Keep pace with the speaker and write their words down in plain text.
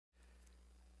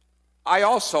I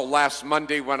also, last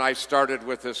Monday, when I started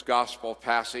with this gospel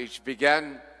passage,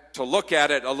 began to look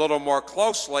at it a little more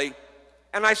closely,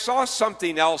 and I saw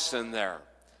something else in there,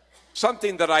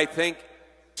 something that I think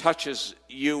touches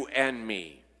you and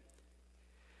me.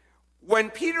 When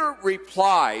Peter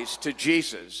replies to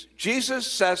Jesus, Jesus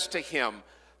says to him,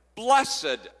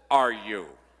 "Blessed are you,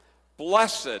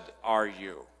 blessed are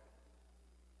you,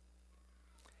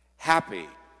 happy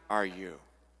are you.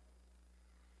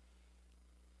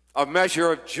 A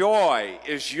measure of joy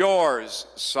is yours,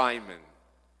 Simon."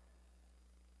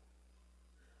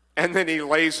 And then he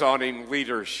lays on him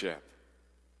leadership.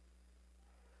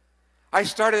 I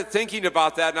started thinking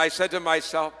about that, and I said to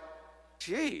myself,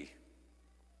 gee,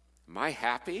 am I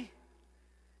happy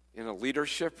in a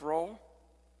leadership role?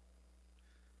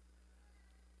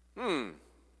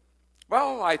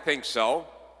 Well, I think so.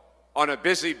 On a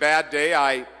busy, bad day,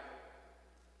 I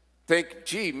think,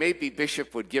 gee, maybe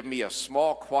Bishop would give me a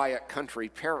small, quiet country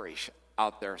parish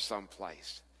out there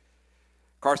someplace.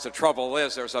 Of course, the trouble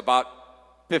is there's about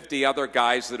 50 other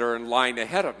guys that are in line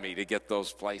ahead of me to get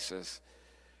those places.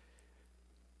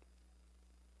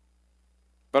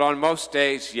 But on most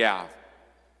days, yeah,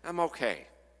 I'm okay.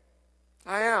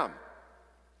 I am.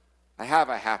 I have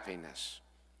a happiness.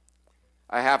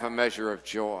 I have a measure of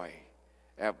joy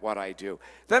at what I do.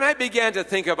 Then I began to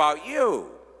think about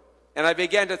you, and I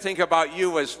began to think about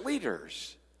you as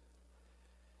leaders.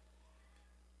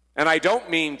 And I don't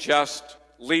mean just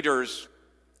leaders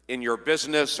in your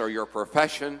business or your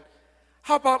profession.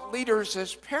 How about leaders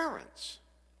as parents?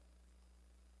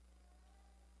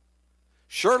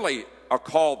 Surely a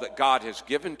call that God has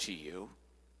given to you.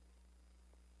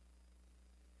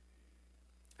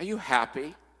 Are you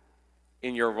happy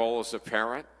in your role as a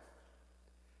parent?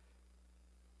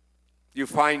 You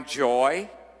find joy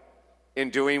in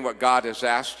doing what God has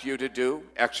asked you to do,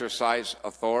 exercise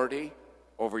authority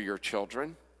over your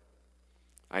children?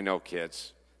 I know,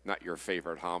 kids, not your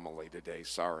favorite homily today,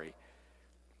 sorry.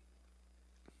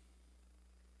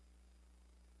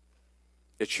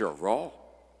 It's your role.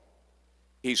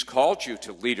 He's called you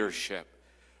to leadership,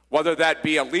 whether that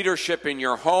be a leadership in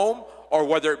your home or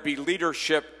whether it be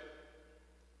leadership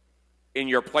in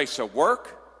your place of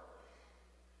work,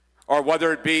 or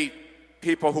whether it be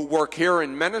people who work here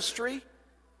in ministry,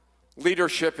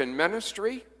 leadership in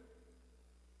ministry.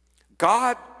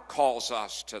 God calls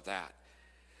us to that.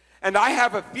 And I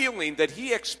have a feeling that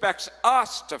He expects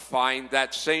us to find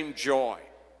that same joy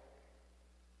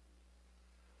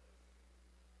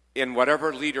in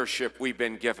whatever leadership we've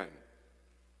been given,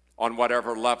 on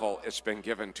whatever level it's been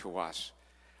given to us.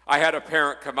 I had a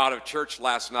parent come out of church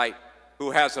last night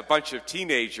who has a bunch of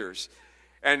teenagers,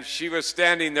 and she was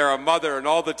standing there, a mother, and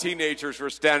all the teenagers were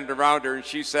standing around her, and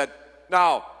she said,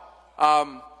 now,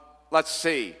 let's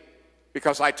see,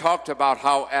 because I talked about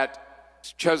how at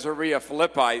Caesarea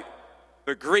Philippi,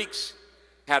 the Greeks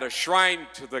had a shrine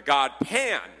to the god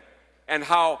Pan, and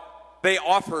how they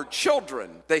offered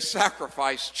children, they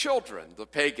sacrificed children, the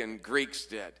pagan Greeks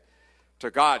did, to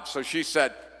God. So she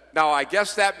said, now I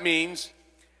guess that means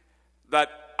that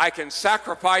I can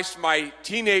sacrifice my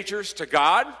teenagers to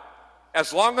God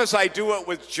as long as I do it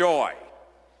with joy.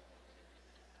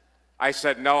 I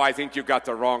said, no, I think you got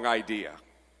the wrong idea.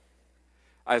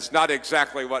 It's not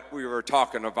exactly what we were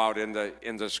talking about in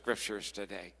the scriptures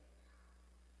today.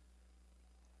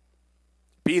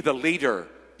 Be the leader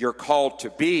you're called to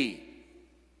be,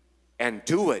 and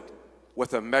do it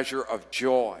with a measure of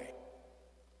joy.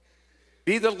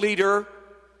 Be the leader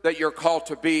that you're called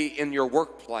to be in your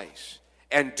workplace,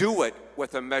 and do it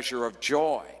with a measure of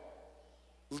joy.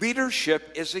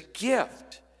 Leadership is a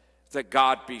gift that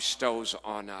God bestows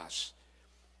on us.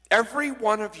 Every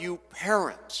one of you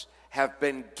parents have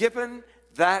been given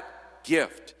that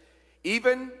gift.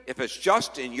 Even if it's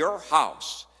just in your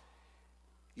house,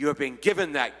 you have been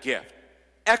given that gift.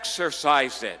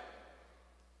 Exercise it.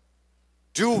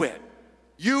 Do it.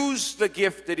 Use the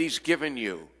gift that He's given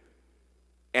you,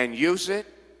 and use it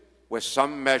with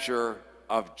some measure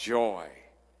of joy.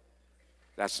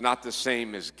 That's not the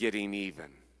same as getting even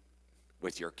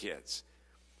with your kids.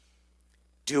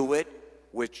 Do it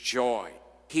with joy.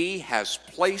 He has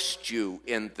placed you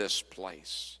in this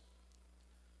place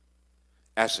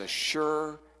as a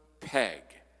sure peg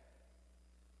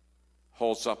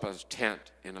holds up a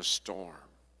tent in a storm.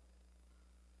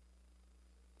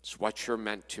 It's what you're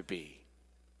meant to be.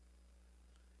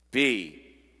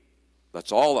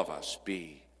 Let's all of us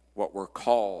be what we're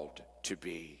called to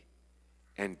be,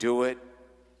 and do it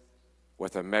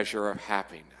with a measure of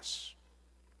happiness.